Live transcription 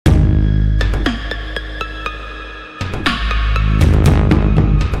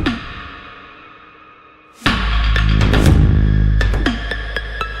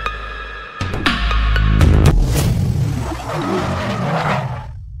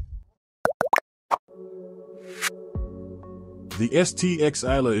The STX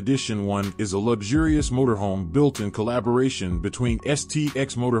eila Edition 1 is a luxurious motorhome built in collaboration between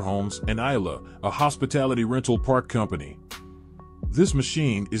STX Motorhomes and eila, a hospitality rental park company. This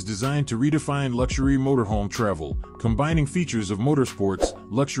machine is designed to redefine luxury motorhome travel, combining features of motorsports,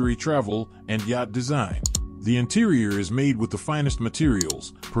 luxury travel, and yacht design. The interior is made with the finest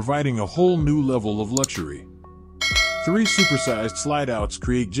materials, providing a whole new level of luxury. 3 supersized slide-outs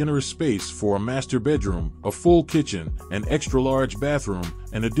create generous space for a master bedroom, a full kitchen, an extra-large bathroom,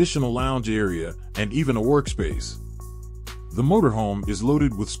 an additional lounge area, and even a workspace. The motorhome is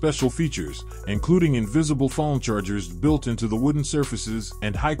loaded with special features, including invisible phone chargers built into the wooden surfaces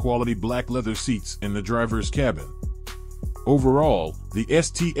and high-quality black leather seats in the driver's cabin. Overall, the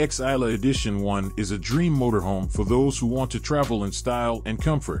STX eila Edition 1 is a dream motorhome for those who want to travel in style and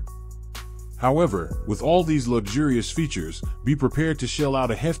comfort. However, with all these luxurious features, be prepared to shell out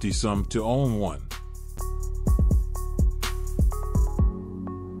a hefty sum to own one.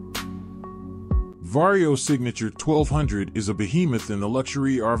 VARIO Signature 1200 is a behemoth in the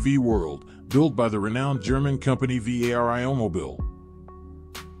luxury RV world, built by the renowned German company VARIO Mobile.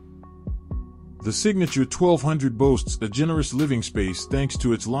 The Signature 1200 boasts a generous living space thanks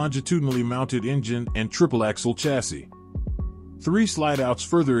to its longitudinally mounted engine and triple-axle chassis. 3 slide-outs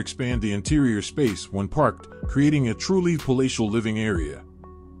further expand the interior space when parked, creating a truly palatial living area.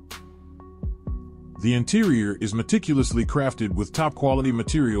 The interior is meticulously crafted with top-quality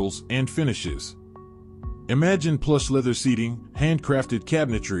materials and finishes. Imagine plush leather seating, handcrafted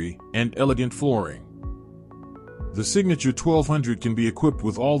cabinetry, and elegant flooring. The Signature 1200 can be equipped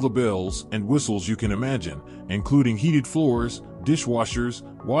with all the bells and whistles you can imagine, including heated floors, dishwashers,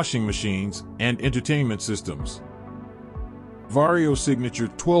 washing machines, and entertainment systems. VARIO Signature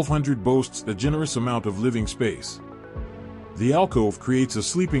 1200 boasts a generous amount of living space. The alcove creates a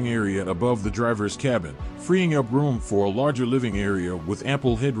sleeping area above the driver's cabin, freeing up room for a larger living area with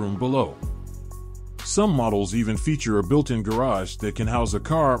ample headroom below. Some models even feature a built-in garage that can house a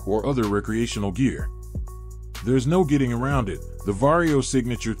car or other recreational gear. There's no getting around it, the VARIO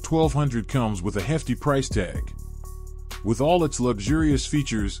Signature 1200 comes with a hefty price tag. With all its luxurious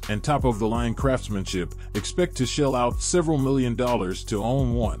features and top-of-the-line craftsmanship, expect to shell out several $1 million to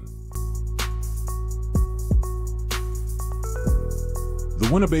own one. The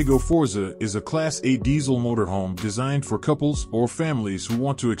Winnebago Forza is a Class A diesel motorhome designed for couples or families who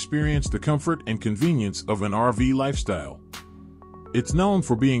want to experience the comfort and convenience of an RV lifestyle. It's known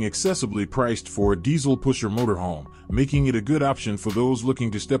for being accessibly priced for a diesel pusher motorhome, making it a good option for those looking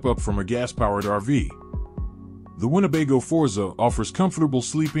to step up from a gas-powered RV. The Winnebago Forza offers comfortable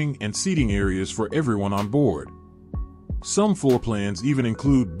sleeping and seating areas for everyone on board. Some floor plans even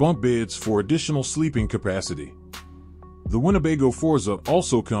include bunk beds for additional sleeping capacity. The Winnebago Forza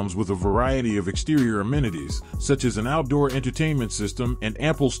also comes with a variety of exterior amenities, such as an outdoor entertainment system and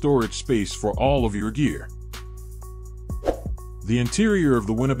ample storage space for all of your gear. The interior of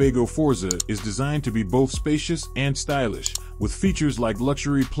the Winnebago Forza is designed to be both spacious and stylish, with features like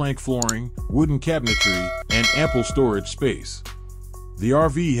luxury plank flooring, wooden cabinetry, and ample storage space. The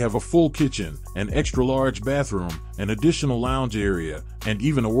RV have a full kitchen, an extra-large bathroom, an additional lounge area, and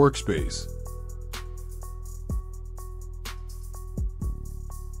even a workspace.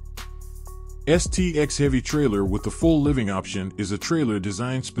 STX Heavy trailer with the full living option is a trailer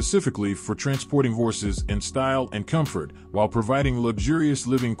designed specifically for transporting horses in style and comfort while providing luxurious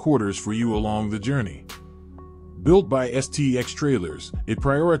living quarters for you along the journey. Built by STX Trailers, it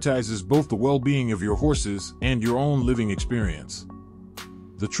prioritizes both the well-being of your horses and your own living experience.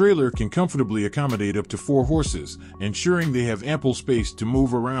 The trailer can comfortably accommodate up to 4 horses, ensuring they have ample space to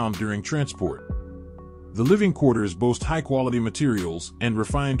move around during transport. The living quarters boast high-quality materials and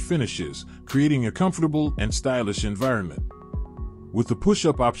refined finishes, creating a comfortable and stylish environment. With the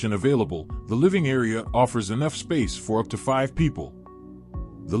push-up option available, the living area offers enough space for up to 5 people.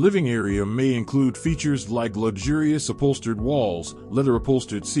 The living area may include features like luxurious upholstered walls,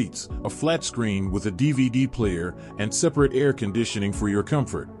 leather-upholstered seats, a flat screen with a DVD player, and separate air conditioning for your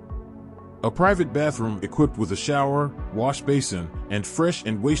comfort. A private bathroom equipped with a shower, wash basin, and fresh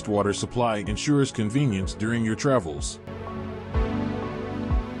and wastewater supply ensures convenience during your travels.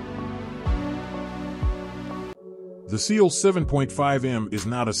 The Seal 7.5M is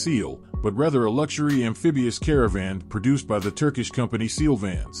not a Seal, but rather a luxury amphibious caravan produced by the Turkish company Seal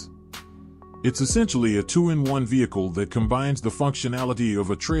Vans. It's essentially a 2-in-1 vehicle that combines the functionality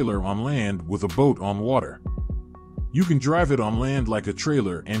of a trailer on land with a boat on water. You can drive it on land like a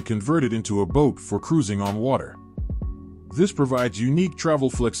trailer and convert it into a boat for cruising on water. This provides unique travel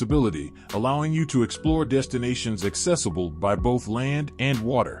flexibility, allowing you to explore destinations accessible by both land and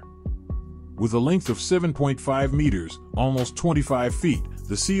water. With a length of 7.5 meters, almost 25 feet,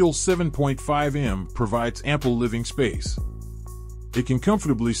 the Seal 7.5M provides ample living space. It can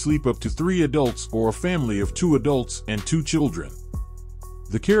comfortably sleep up to 3 adults or a family of 2 adults and 2 children.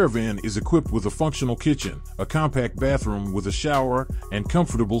 The Caravan is equipped with a functional kitchen, a compact bathroom with a shower, and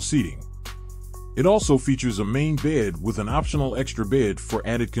comfortable seating. It also features a main bed with an optional extra bed for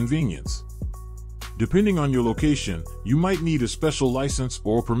added convenience. Depending on your location, you might need a special license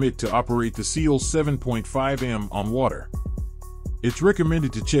or permit to operate the Seal 7.5M on water. It's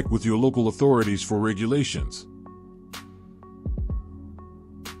recommended to check with your local authorities for regulations.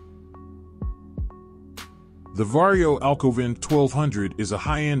 The VARIO Alkoven 1200 is a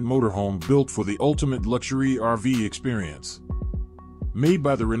high-end motorhome built for the ultimate luxury RV experience. Made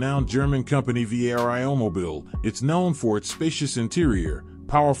by the renowned German company VARIO Mobile, it's known for its spacious interior,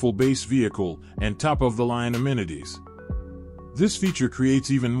 powerful base vehicle, and top-of-the-line amenities. This feature creates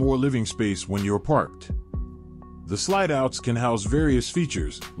even more living space when you're parked. The slide-outs can house various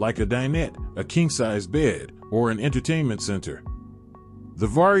features, like a dinette, a king-size bed, or an entertainment center. The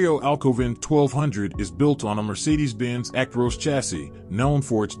VARIO Alkoven 1200 is built on a Mercedes-Benz Actros chassis, known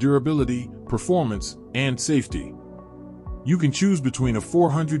for its durability, performance, and safety. You can choose between a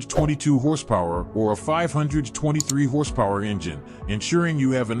 422 horsepower or a 523 horsepower engine, ensuring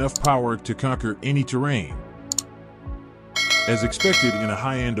you have enough power to conquer any terrain. As expected in a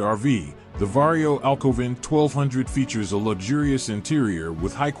high-end RV, the VARIO Alkoven 1200 features a luxurious interior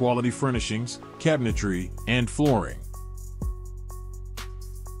with high-quality furnishings, cabinetry, and flooring.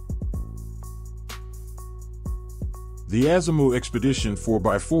 The Azimoo Expedition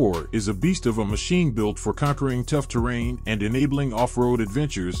 4x4 is a beast of a machine built for conquering tough terrain and enabling off-road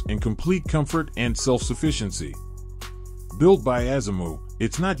adventures in complete comfort and self-sufficiency. Built by Azimoo,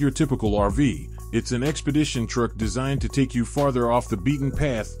 it's not your typical RV, it's an expedition truck designed to take you farther off the beaten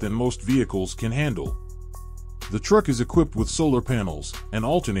path than most vehicles can handle. The truck is equipped with solar panels, an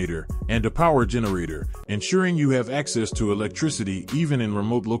alternator, and a power generator, ensuring you have access to electricity even in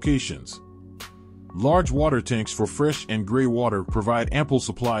remote locations. Large water tanks for fresh and gray water provide ample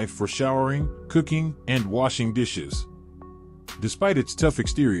supply for showering, cooking, and washing dishes. Despite its tough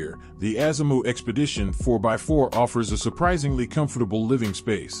exterior, the Azimoo Expedition 4x4 offers a surprisingly comfortable living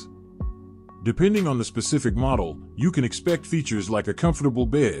space. Depending on the specific model, you can expect features like a comfortable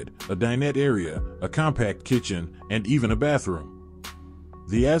bed, a dinette area, a compact kitchen, and even a bathroom.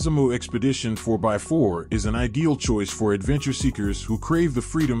 The Azimoo Expedition 4x4 is an ideal choice for adventure seekers who crave the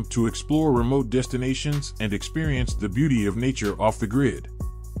freedom to explore remote destinations and experience the beauty of nature off the grid.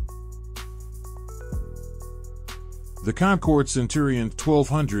 The Concorde Centurion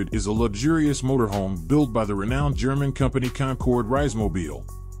 1200 is a luxurious motorhome built by the renowned German company Concorde Reismobil.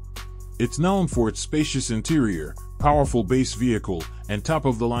 It's known for its spacious interior, powerful base vehicle, and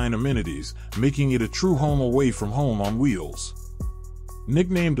top-of-the-line amenities, making it a true home away from home on wheels.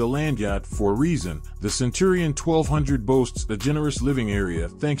 Nicknamed a land yacht for a reason, the Centurion 1200 boasts a generous living area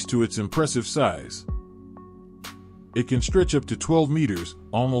thanks to its impressive size. It can stretch up to 12 meters,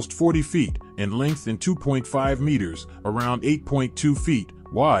 almost 40 feet, in length and 2.5 meters, around 8.2 feet,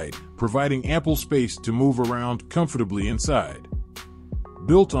 wide, providing ample space to move around comfortably inside.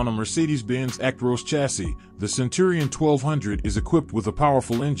 Built on a Mercedes-Benz Actros chassis, the Centurion 1200 is equipped with a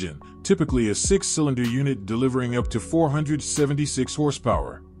powerful engine, typically a 6-cylinder unit delivering up to 476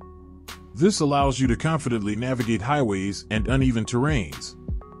 horsepower. This allows you to confidently navigate highways and uneven terrains.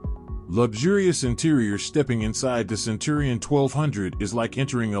 Luxurious interior. Stepping inside the Centurion 1200 is like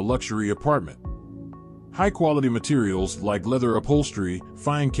entering a luxury apartment. High-quality materials like leather upholstery,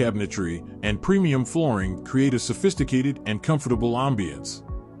 fine cabinetry, and premium flooring create a sophisticated and comfortable ambience.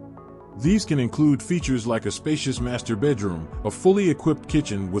 These can include features like a spacious master bedroom, a fully equipped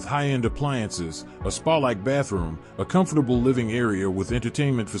kitchen with high-end appliances, a spa-like bathroom, a comfortable living area with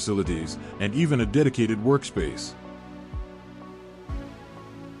entertainment facilities, and even a dedicated workspace.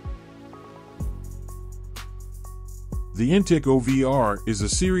 The inTech OVR is a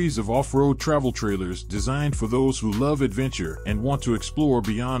series of off-road travel trailers designed for those who love adventure and want to explore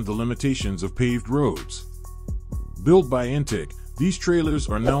beyond the limitations of paved roads. Built by inTech, these trailers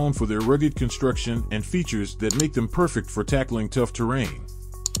are known for their rugged construction and features that make them perfect for tackling tough terrain.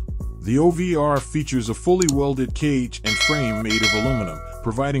 The OVR features a fully welded cage and frame made of aluminum,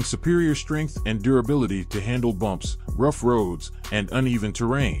 providing superior strength and durability to handle bumps, rough roads, and uneven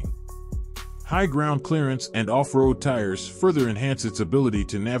terrain. High ground clearance and off-road tires further enhance its ability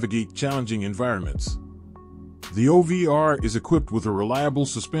to navigate challenging environments. The OVR is equipped with a reliable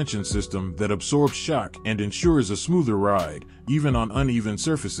suspension system that absorbs shock and ensures a smoother ride, even on uneven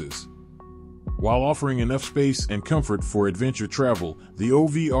surfaces. While offering enough space and comfort for adventure travel, the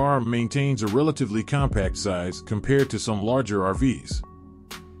OVR maintains a relatively compact size compared to some larger RVs.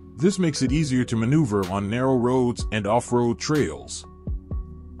 This makes it easier to maneuver on narrow roads and off-road trails.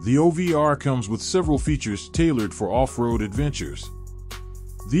 The OVR comes with several features tailored for off-road adventures.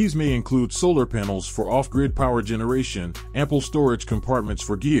 These may include solar panels for off-grid power generation, ample storage compartments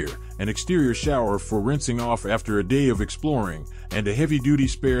for gear, an exterior shower for rinsing off after a day of exploring, and a heavy-duty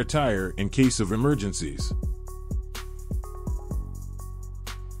spare tire in case of emergencies.